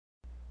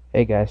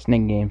Hey guys,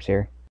 Sning Games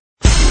here.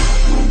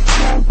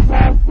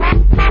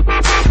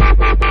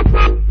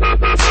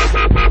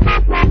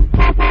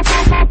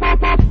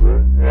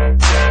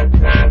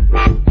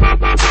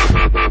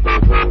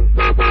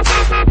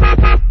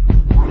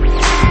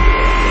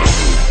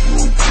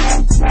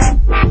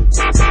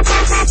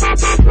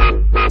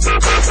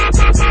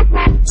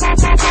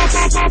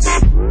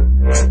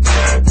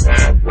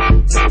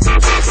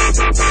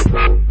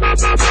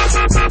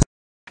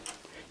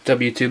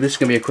 YouTube, this is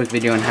going to be a quick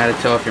video on how to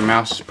tell if your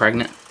mouse is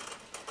pregnant.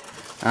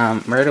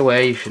 Right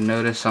away you should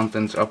notice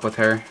something's up with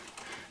her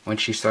when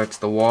she starts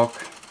to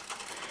walk.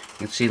 You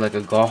can see like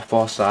a golf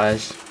ball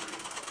size,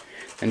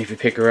 and if you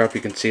pick her up you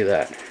can see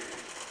that.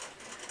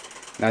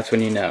 That's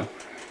when you know.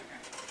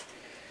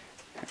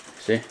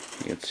 See?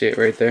 You can see it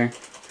right there.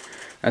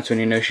 That's when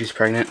you know she's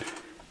pregnant.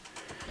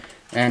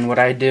 And what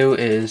I do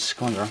is,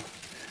 come on girl,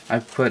 I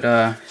put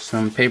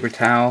some paper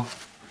towel,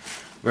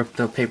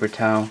 ripped up paper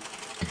towel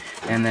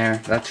in there.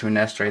 That's her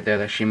nest right there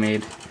that she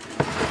made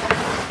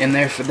in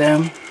there for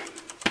them,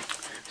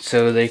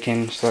 so they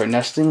can start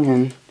nesting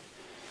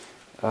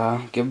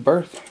and give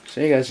birth.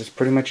 So yeah guys, that's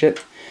pretty much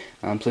it.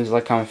 Please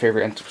like, comment,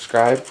 favorite, and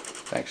subscribe.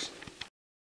 Thanks.